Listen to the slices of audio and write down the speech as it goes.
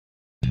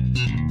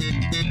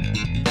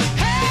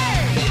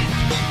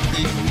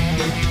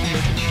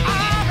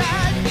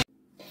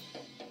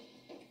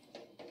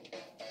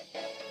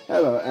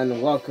Hello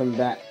and welcome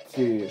back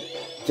to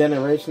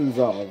Generations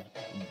of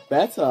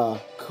Better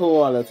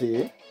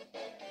Quality.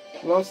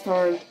 Last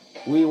time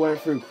we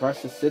went through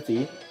Crisis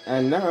City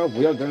and now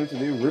we are going to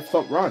do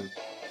Rooftop Run.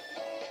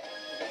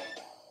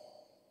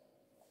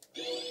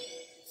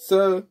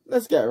 So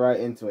let's get right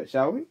into it,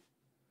 shall we?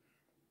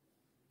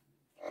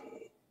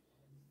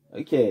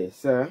 Okay,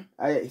 so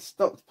I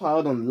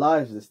stockpiled on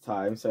lives this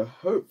time, so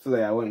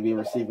hopefully I won't be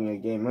receiving a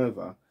game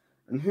over.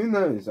 And who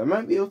knows, I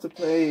might be able to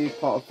play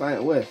part of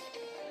Planet Wisp.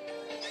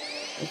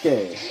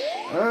 Okay,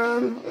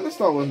 I'm gonna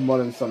start with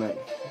Modern Sonic,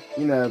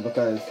 you know,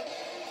 because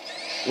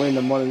we're in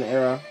the modern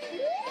era.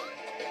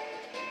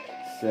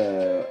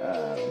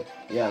 So,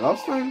 yeah,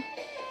 last time,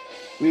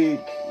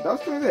 that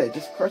was kind of it,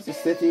 just Crisis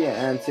City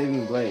and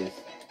Saving Blaze.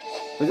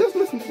 But just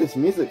listen to this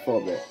music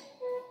for a bit.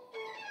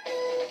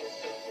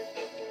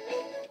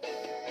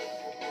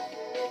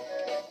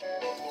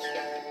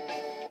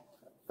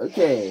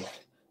 Okay,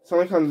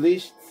 Sonic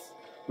Unleashed,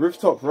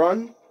 Rooftop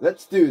Run,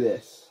 let's do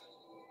this.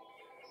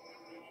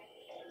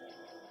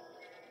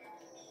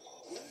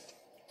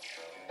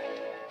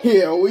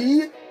 Here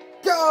we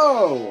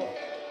go!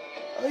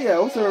 Oh yeah,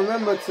 also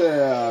remember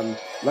to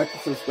like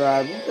and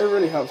subscribe, it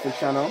really helps the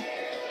channel.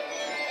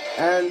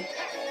 And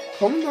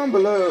comment down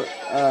below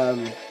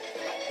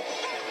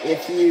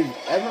if you've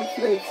ever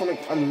played Sonic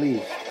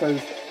Unleashed,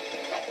 because,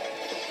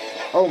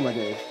 oh my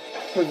days,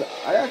 because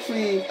I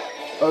actually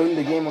owned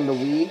the game on the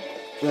Wii,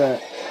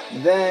 but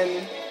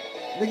then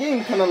the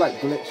game kind of like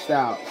glitched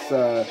out,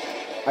 so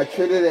I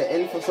traded it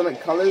in for Sonic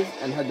Colors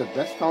and had the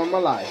best time of my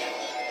life.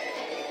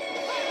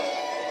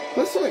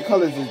 But Sonic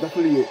Colors is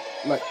definitely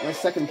like my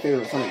second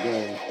favorite Sonic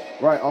game,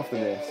 right after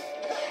this.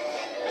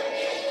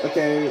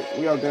 Okay,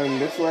 we are going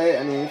this way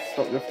and we need to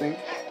stop drifting.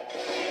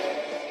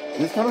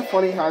 It's kind of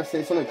funny how I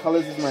say Sonic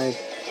Colors is my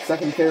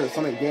second favorite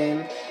Sonic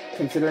game,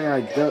 considering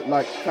I don't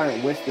like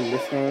Planet Wisp in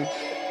this game.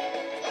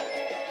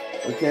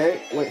 Okay,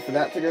 wait for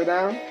that to go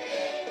down.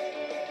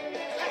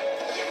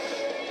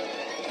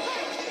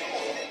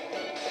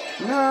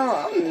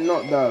 No, I'm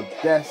not the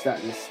best at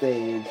this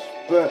stage,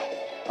 but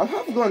I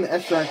have gone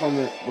S rank on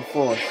it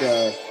before,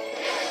 so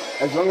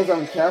as long as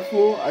I'm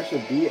careful, I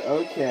should be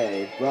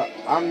okay. But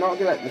I'm not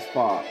good at this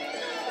part.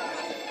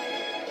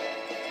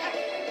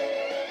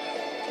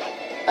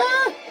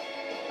 Ah!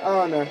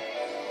 Oh no.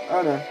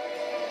 Oh no.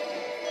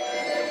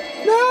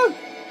 No!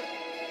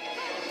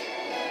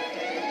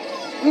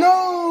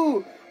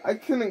 No! I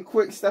couldn't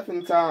quick step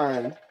in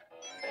time.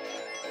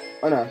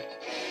 Oh no.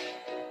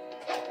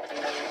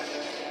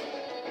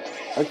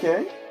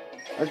 Okay.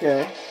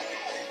 Okay.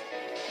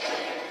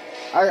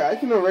 I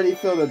can already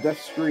feel the death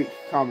streak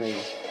coming,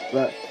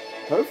 but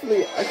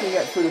hopefully I can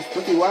get through this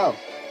pretty well.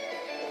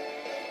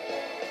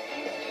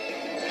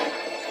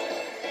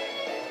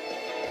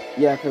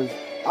 Yeah, because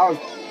oh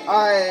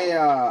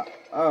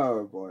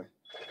boy.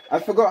 I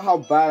forgot how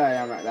bad I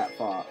am at that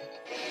part.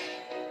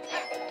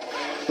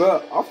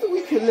 But after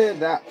we clear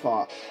that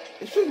part,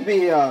 it should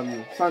be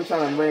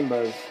Sunshine and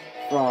Rainbows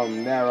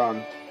from there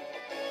on.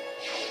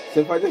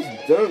 So if I just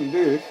don't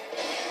boost,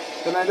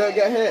 then I don't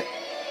get hit.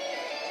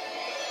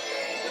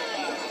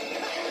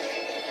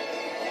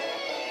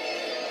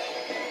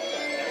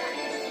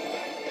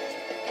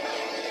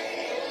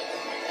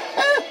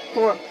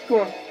 Come on,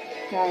 come on,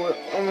 come on, we're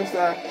almost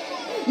there.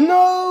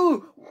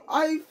 No!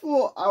 I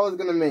thought I was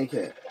gonna make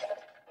it.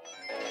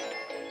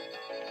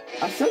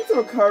 I sense a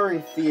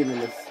recurring theme in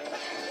this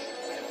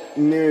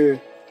new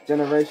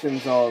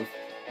generations of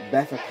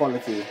better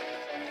quality.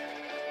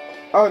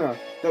 Oh no,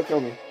 don't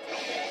kill me.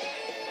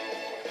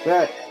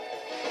 But,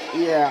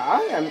 yeah,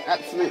 I am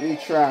absolutely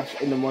trash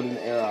in the modern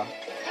era.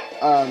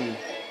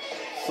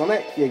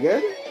 Sonic, you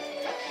good?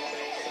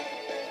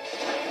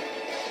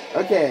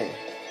 Okay,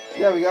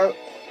 there we go.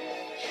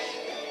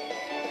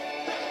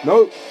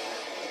 Nope.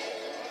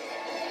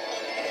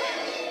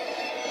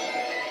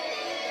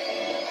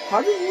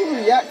 How did you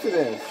react to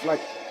this?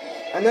 Like,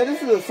 I know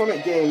this is a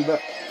Sonic game,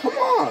 but come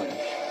on.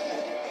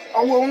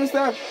 Oh, we're almost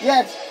there.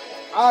 Yes,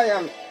 I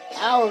am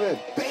out of it,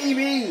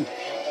 baby.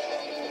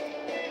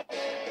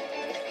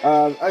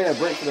 Oh yeah,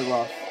 break for the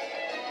glass.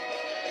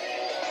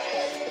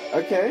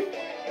 Okay.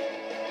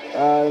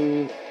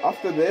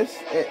 After this,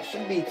 it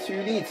should be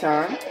 2D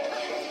time.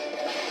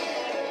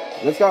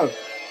 Let's go.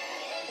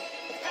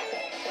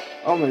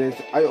 Oh my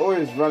days, I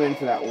always run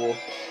into that wall.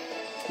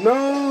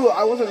 No,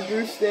 I wasn't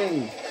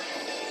boosting.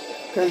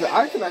 Because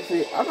I've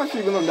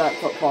actually been on that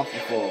top path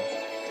before.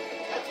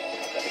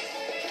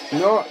 You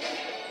know what?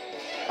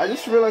 I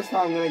just realized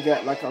how I'm going to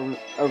get like a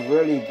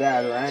really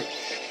bad rank.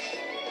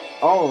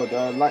 Oh,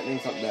 the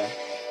lightning's up there.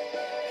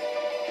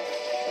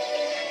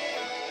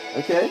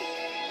 Okay.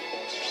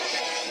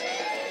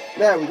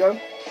 There we go.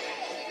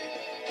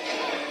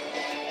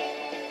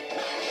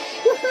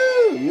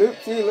 Woohoo!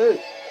 Loop-de-loop.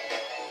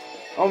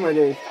 Oh my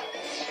days.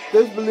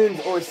 Those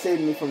balloons always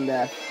save me from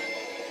death.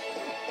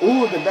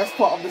 Ooh, the best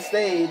part of the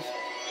stage.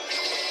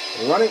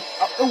 Running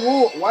up the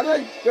wall. Why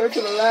did I go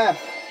to the left?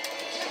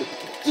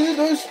 Do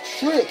those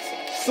tricks.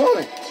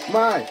 Sonic,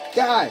 my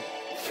guy.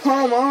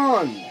 Come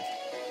on.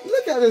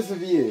 Look at this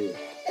view.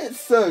 It's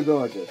so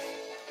gorgeous.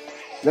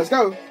 Let's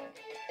go.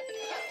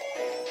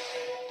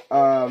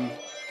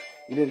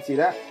 You didn't see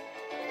that?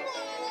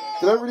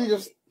 Did I really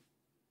just...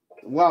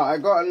 Wow, I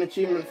got an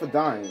achievement for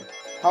dying.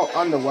 How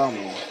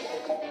underwhelming.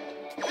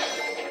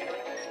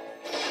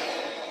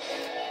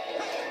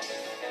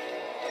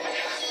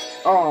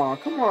 Oh,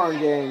 come on,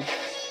 game.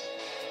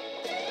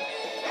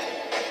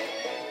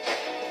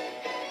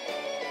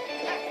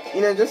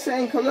 You know, just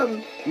saying, because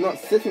I'm not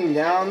sitting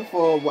down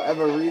for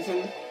whatever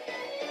reason,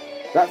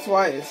 that's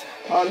why it's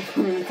hard for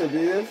me to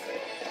do this.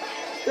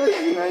 Because,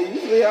 you know,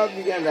 usually I'll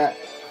be getting that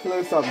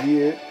close-up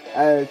view,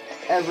 as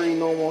every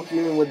normal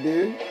human would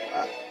do.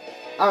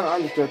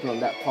 I'm just joking on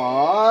that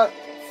part.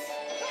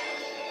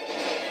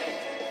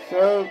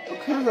 So,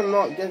 because I'm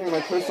not getting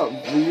my close-up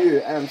view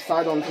and I'm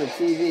side onto the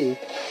TV,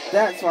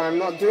 that's why I'm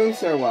not doing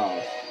so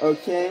well.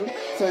 Okay?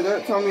 So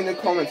don't tell me in the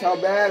comments how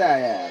bad I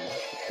am.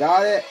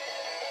 Got it?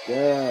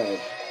 Good.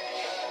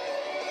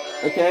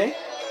 Okay?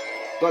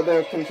 Got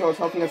the controls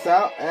helping us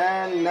out,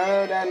 and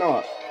no, they're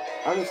not.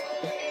 I'm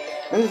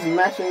just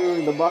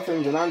mashing the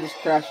buttons and I'm just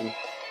crashing.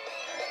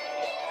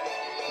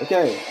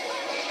 Okay.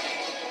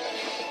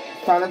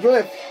 Planet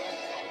Wisp.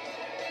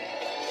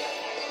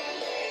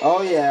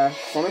 Oh yeah,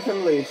 Sonic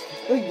Unleashed.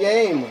 The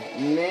game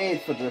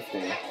made for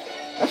drifting.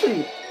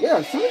 Actually,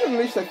 yeah, Sonic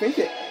Unleashed, I think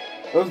it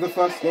was the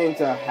first game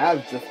to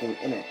have drifting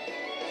in it.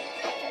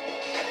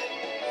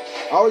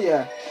 Oh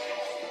yeah.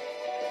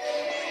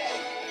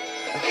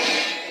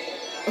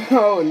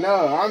 Oh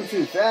no, I'm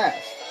too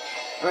fast.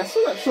 And I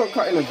saw that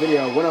shortcut in a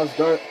video when I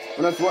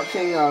was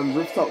watching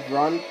Rooftop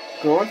Run,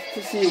 because I wanted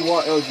to see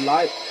what it was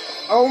like.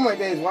 Oh my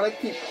days, why do I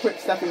keep quick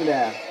stepping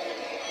there?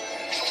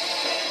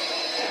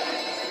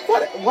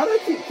 Why do I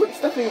keep quick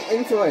stepping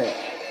into it?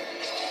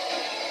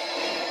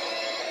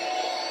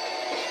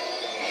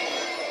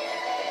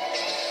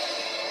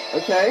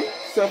 Okay,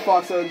 so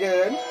far so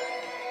good.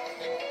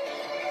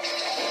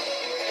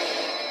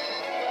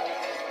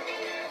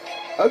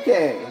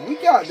 Okay, we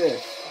got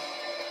this.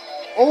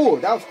 Oh,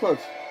 that was close.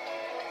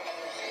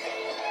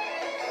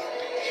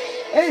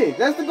 Hey,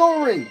 that's the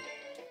gold ring.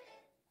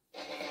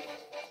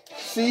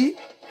 See,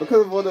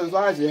 because of all those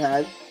lives we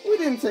had, we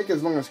didn't take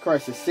as long as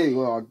Crisis City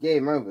with our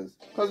game overs,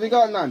 because we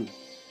got none.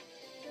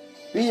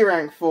 B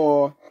rank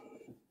for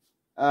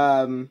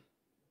better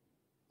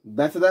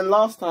than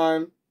last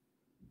time.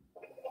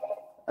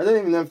 I don't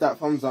even know if that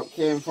thumbs up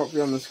came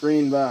properly on the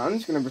screen, but I'm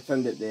just gonna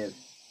pretend it did.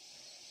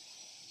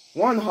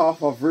 One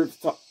half of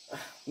Rooftop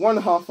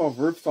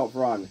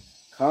Run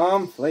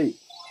complete.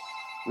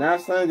 Now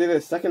it's time to do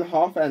the second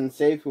half and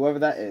save whoever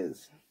that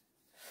is.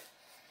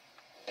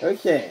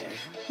 Okay,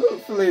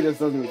 hopefully this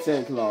doesn't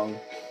take long.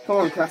 Come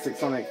on, Classic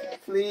Sonic,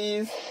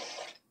 please.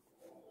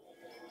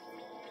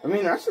 I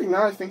mean, actually,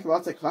 now I think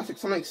about it, Classic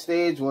Sonic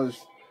stage was...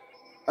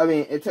 I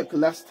mean, it took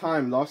less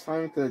time last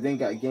time because I didn't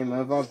get a game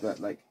over, but,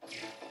 like,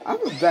 I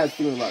have a bad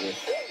feeling about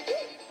this.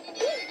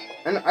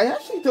 And I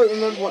actually don't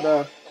remember what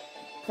the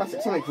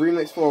Classic Sonic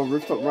remix for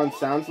Rooftop Run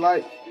sounds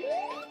like.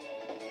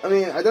 I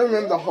mean, I don't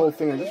remember the whole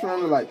thing, I just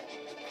remember, like,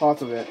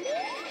 part of it.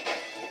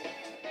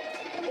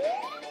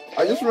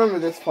 I just remember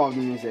this part of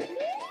the music.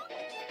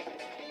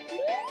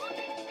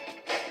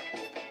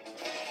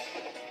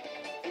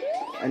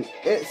 And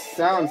it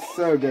sounds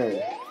so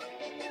good.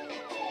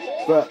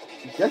 But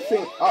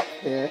getting up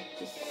here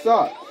just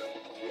sucks.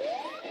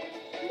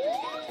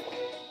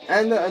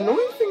 And the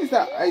annoying thing is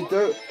that I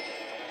don't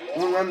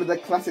remember the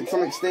classic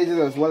Sonic stages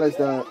as well as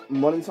the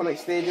modern Sonic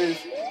stages.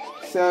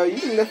 So you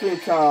can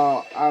definitely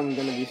tell I'm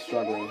going to be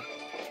struggling.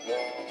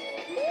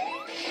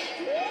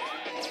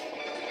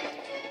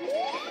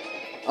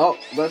 Oh,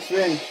 let's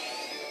spin.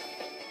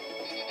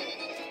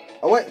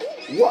 Oh wait,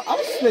 what? I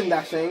was spin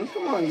dashing.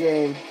 Come on,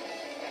 game.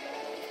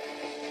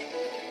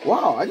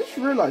 Wow, I just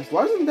realized,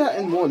 why isn't that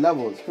in more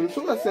levels? I'm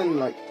sure that's in,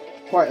 like,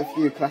 quite a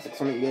few classic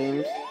Sonic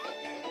games.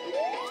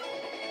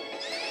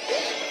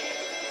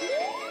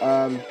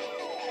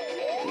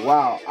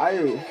 Wow,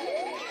 I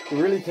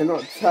really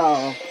cannot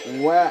tell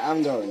where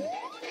I'm going.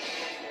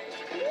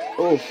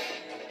 Oh,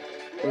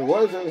 wait,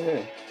 what is over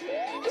here?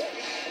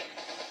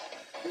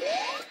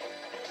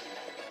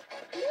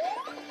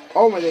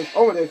 Oh my days,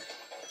 oh my days.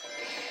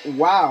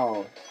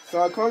 Wow,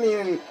 so I can't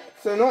even,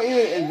 so not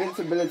even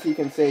invincibility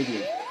can save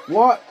me.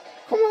 What?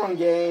 Come on,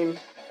 game.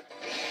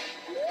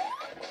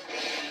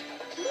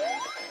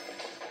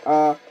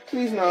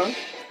 Please no.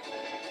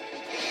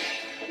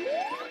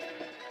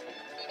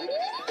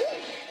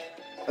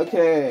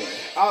 Okay.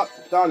 Oh,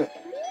 darn it.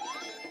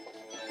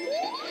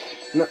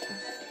 No.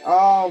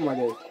 Oh my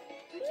days.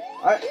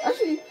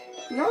 Actually,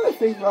 now that I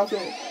think about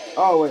it.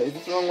 Oh wait, is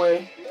this the wrong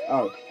way?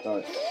 Oh,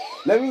 darn it.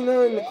 Let me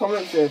know in the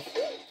comments if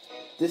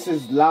this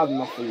is loud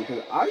enough for you,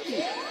 because I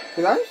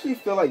actually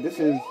feel like this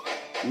is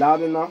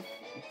loud enough,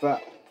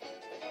 but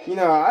you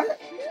know, I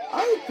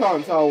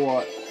can't tell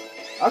what,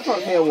 I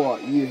can't hear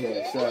what you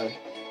hear, so,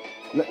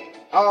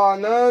 oh,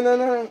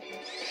 no,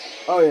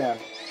 oh yeah,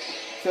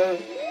 so,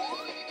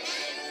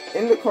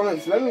 in the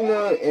comments, let me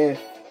know if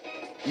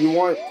you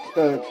want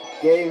the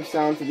game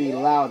sound to be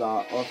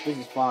louder, or if this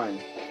is fine,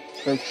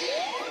 because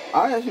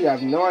I actually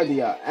have no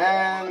idea.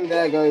 And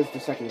there goes the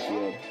second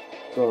shield.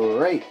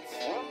 Great.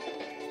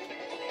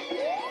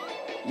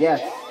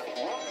 Yes.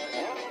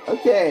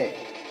 Okay.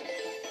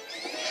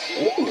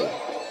 Ooh.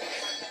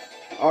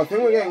 Oh, I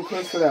think we're getting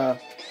close to the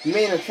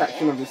main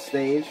attraction of the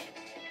stage.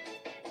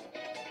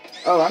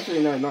 Oh,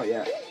 actually, no, not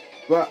yet.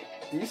 But,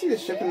 do you see the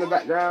ship in the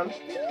background?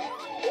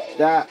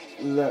 That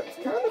looks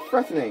kind of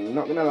threatening,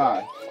 not gonna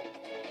lie.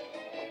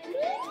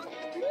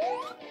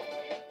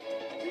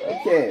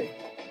 Okay.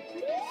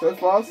 So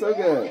far, so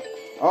good.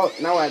 Oh,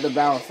 now we're at the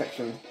barrel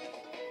section.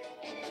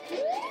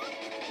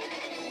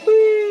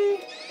 Whee!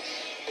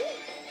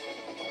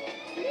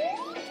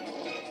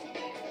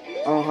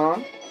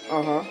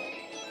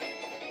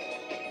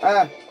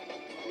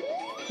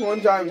 One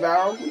giant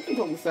barrel. We can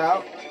talk this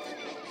out.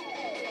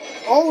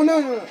 Oh,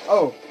 no.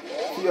 Oh,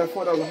 see, I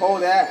thought there was a hole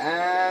there,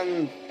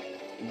 and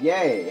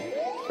yay.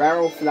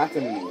 Barrel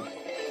flattened.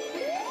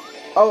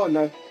 Oh,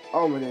 no.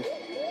 Oh, my goodness.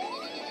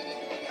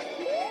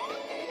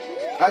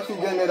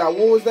 Actually didn't know that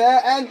wall was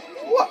there, and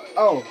what?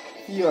 Oh,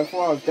 phew, I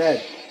thought I was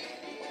dead.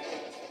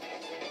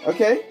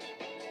 Okay.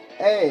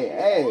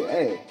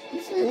 Hey.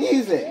 This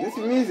is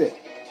music.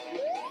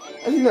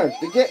 As you know,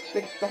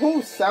 the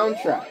whole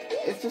soundtrack,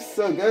 it's just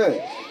so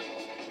good.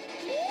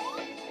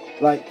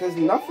 Like, there's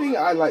nothing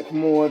I like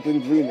more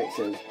than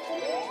remixes.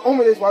 Oh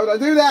my goodness, why would I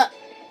do that?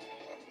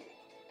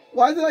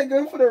 Why did I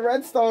go for the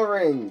red star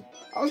ring?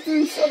 I was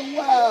doing so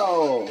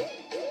well.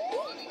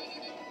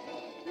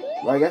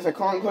 Well, I guess I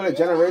can't call it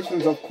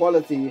generations of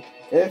quality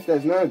if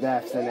there's no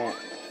deaths in it.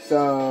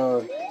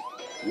 So,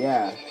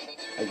 yeah,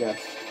 I guess.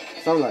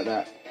 Something like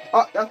that.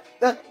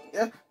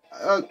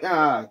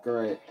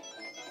 Great.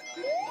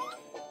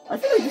 I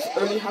feel like this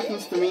only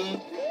happens to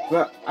me,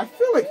 but I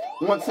feel like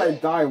once I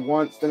die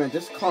once, then I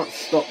just can't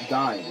stop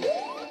dying.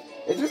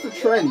 It's just a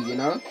trend, you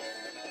know?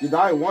 You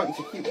die once,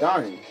 you keep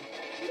dying.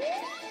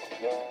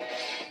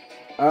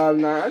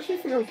 No, I actually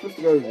think I'm supposed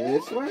to go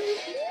this way.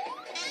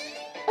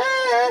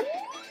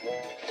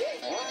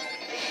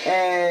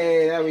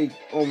 Hey, there we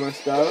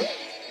almost go.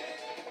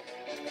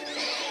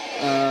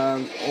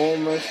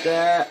 Almost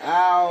there.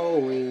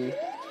 Owie.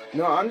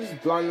 No, I'm just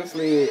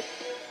blindlessly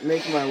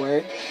making my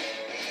way.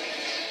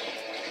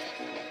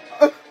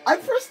 I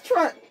first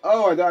tried.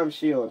 Oh, I don't have a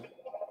shield.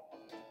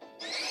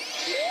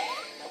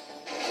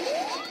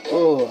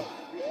 Oh.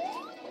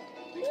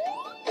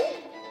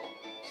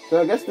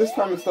 So I guess this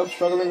time instead of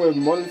struggling with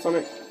modern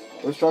Sonic,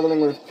 we're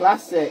struggling with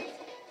classic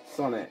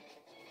Sonic.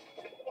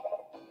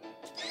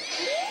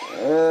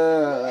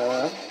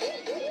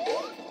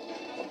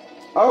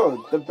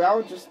 Oh, the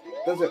barrel just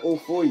does it all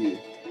for you.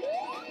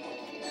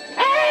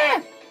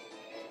 Ah!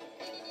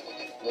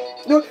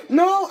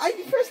 No, I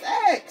pressed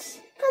X!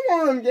 Come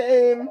on,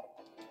 game!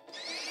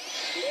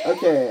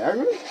 Okay, I'm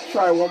gonna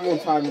try one more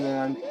time and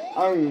then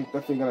I'm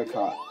definitely gonna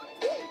cut.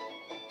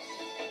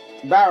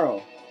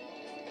 Barrel.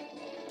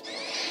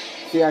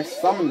 See, I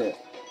summoned it.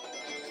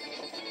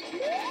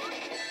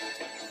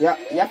 Yeah,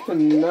 you have to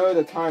know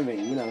the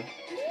timing, you know.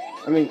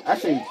 I mean,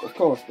 actually, of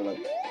course, but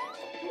like...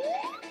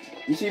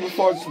 You see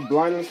before just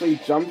blindlessly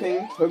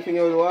jumping, hoping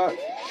it would work?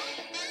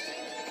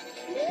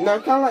 No,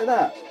 kind of like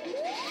that.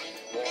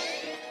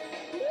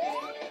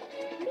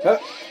 Huh?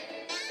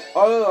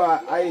 Oh,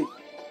 I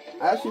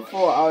actually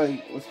thought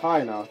I was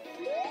high enough.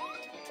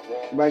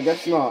 But I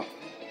guess not.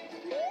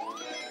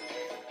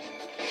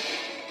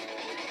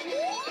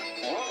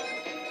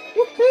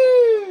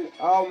 Woohoo!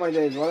 Oh my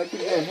days, why do I keep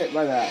getting hit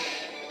by that?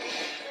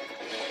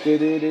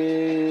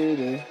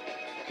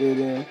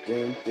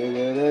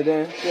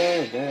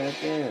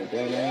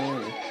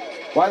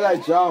 Why did I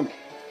jump?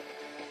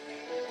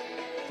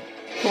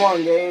 Come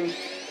on, game.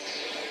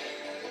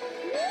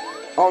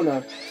 Oh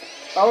no.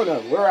 Oh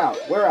no, we're out.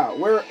 We're out.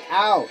 We're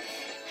out.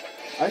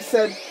 I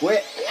said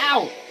we're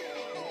out.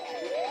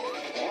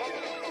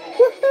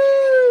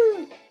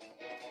 Woohoo!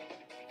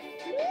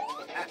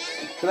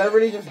 Did I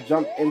really just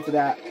jump into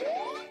that?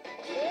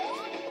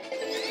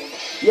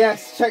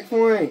 Yes,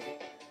 checkpoint.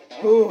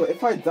 Ooh,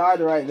 if I died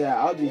right there,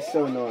 I'd be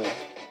so annoyed.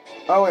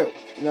 Oh wait,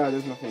 no,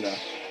 there's nothing there.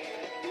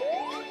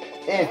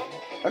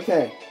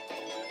 Okay.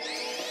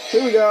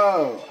 Here we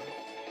go.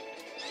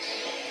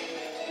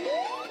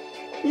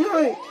 You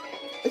know,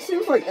 it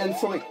seems like in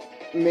Sonic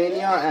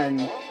Mania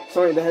and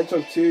Sonic the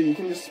Hedgehog 2, you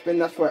can just spin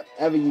dash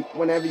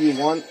whenever you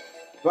want.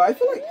 But I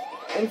feel like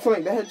in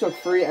Sonic the Hedgehog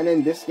 3 and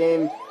in this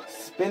game,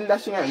 spin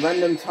dashing at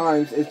random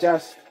times is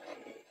just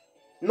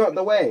not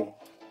the way.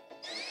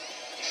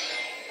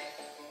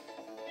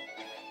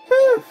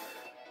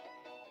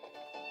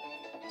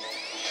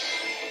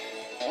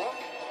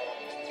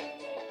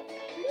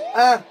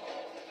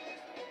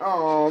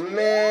 Oh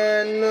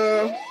man.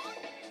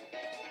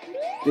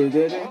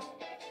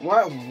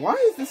 Why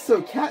is this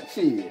so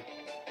catchy?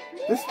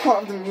 This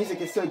part of the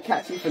music is so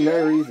catchy for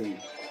no reason.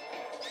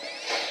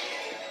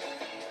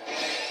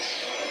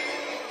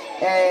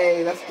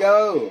 Hey, let's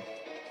go.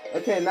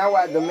 Okay, now we're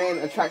at the main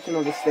attraction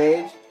of the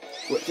stage,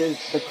 which is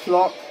the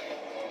clock.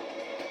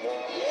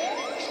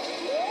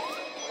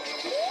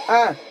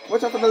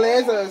 Watch out for the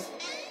lasers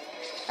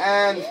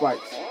and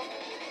spikes.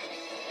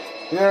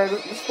 Yeah,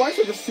 the spikes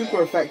are just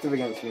super effective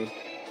against me.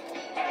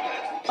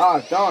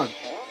 Ah, darn.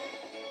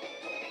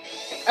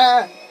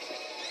 I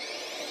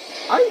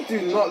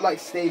do not like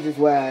stages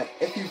where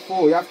if you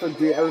fall, you have to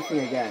do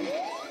everything again.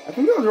 I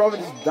think I would rather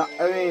just die.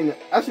 I mean,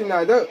 actually, no,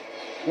 I don't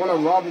want to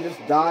rather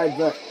just die,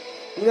 but,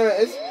 you know,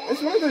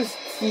 it's one of those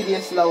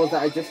tedious levels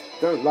that I just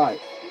don't like.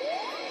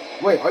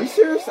 Wait, are you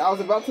serious? I was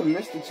about to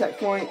miss the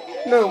checkpoint?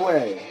 No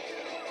way.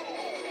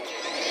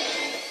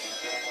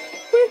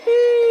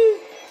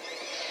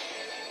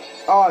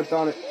 Oh,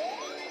 darn it.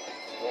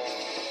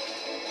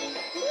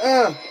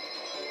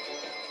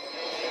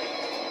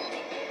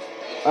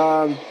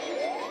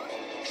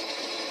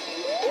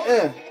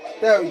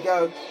 There we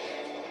go.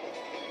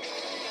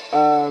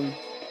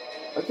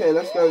 Okay,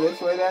 let's go this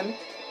way then.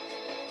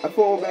 I thought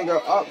we were going to go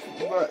up,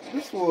 but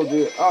this will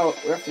do. Oh,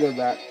 we have to go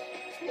back.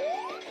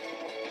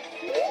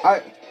 I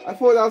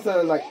thought that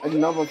was like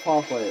another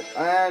pathway,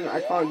 and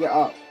I can't get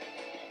up.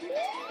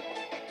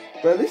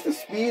 But at least the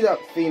speed up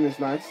theme is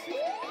nice.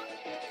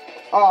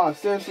 Oh,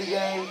 seriously,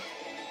 game?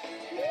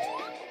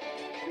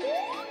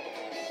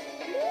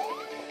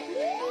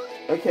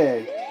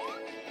 Okay.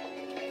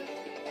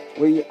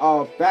 We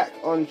are back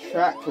on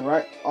track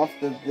right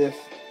after this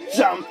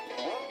jump.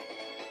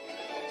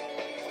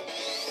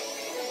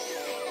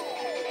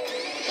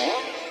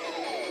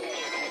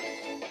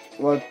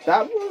 Well,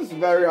 that was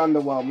very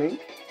underwhelming.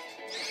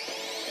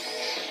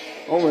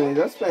 Oh my,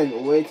 that's spent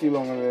way too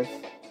long on this.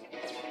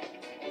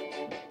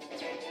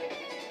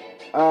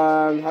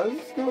 How does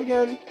this go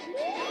again?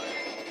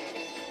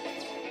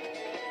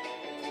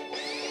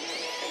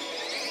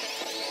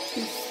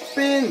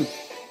 Spin!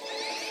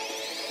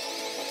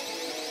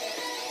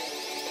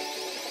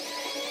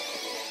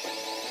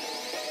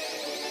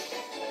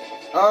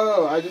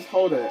 Oh, I just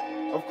hold it.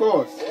 Of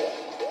course.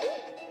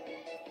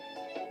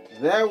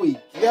 There we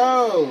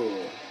go!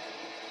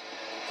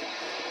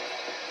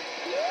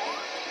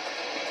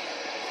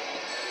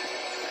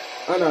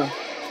 Oh no.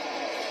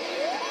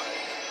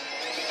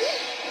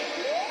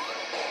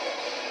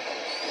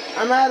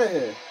 I'm out of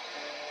here.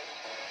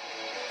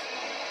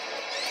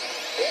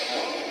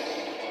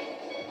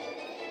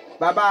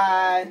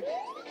 Bye-bye.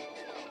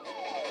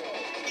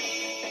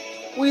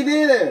 We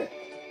did it.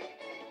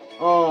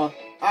 Oh,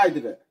 I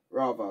did it,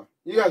 rather.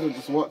 You guys were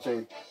just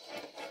watching.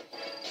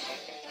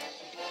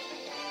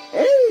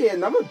 Hey,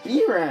 another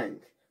B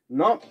rank.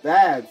 Not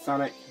bad,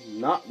 Sonic.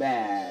 Not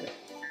bad.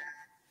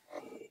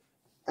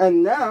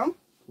 And now,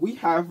 we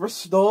have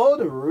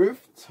restored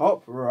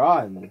Rooftop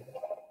Run.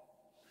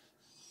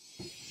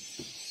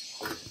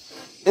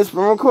 It's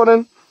been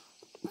recording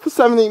for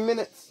 17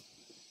 minutes.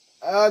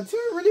 Do I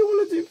really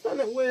want to do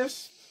Planet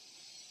Wisp?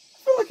 I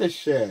feel like I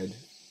should.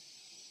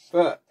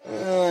 But,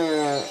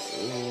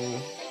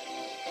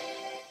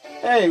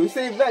 hey, we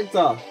saved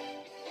Vector.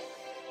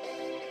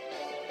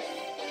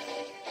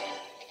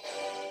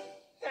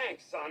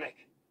 Thanks, Sonic.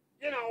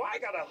 You know, I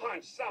got a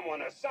hunch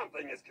someone or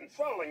something is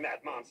controlling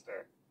that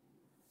monster.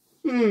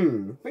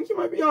 I think you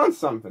might be on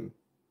something.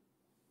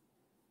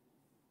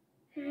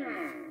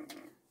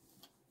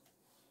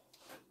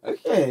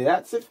 Okay,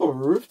 that's it for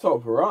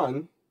Rooftop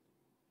Run.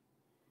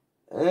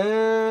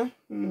 No,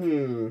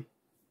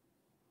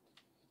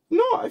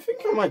 I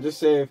think I might just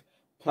save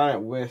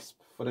Planet Wisp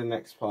for the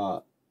next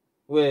part.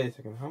 Wait a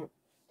second, how?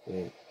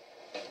 Wait.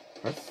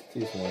 That's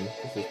this one.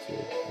 This is 2.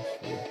 That's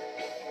 3.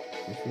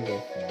 We can go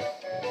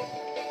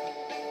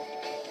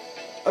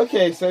for.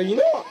 Okay, so you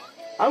know what?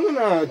 I'm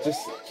gonna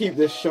just keep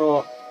this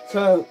short.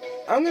 So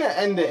I'm gonna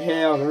end it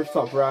here on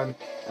Rooftop Run.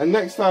 And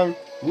next time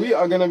we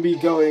are gonna be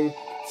going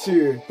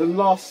to the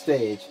last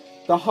stage,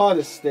 the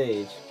hardest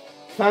stage,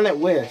 Planet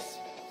Wisp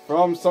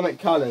from Sonic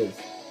Colors.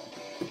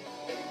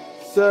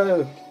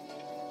 So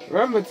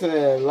remember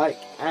to like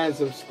and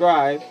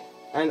subscribe,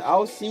 and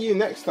I'll see you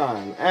next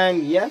time.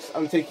 And yes,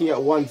 I'm taking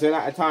it one zone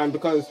at a time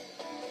because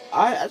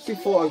I actually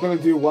thought I was going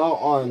to do well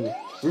on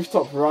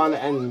Rooftop Run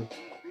and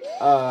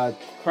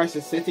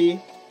Crisis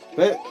City,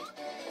 but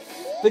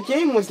the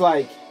game was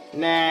like,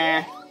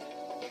 nah.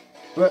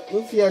 But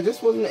you see, I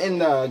just wasn't in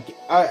the,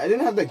 I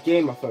didn't have the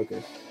gamer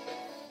focus.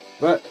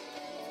 But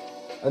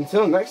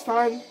until next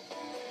time,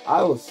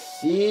 I will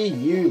see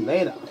you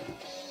later.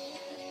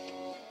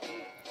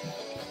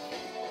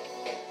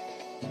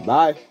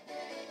 Bye.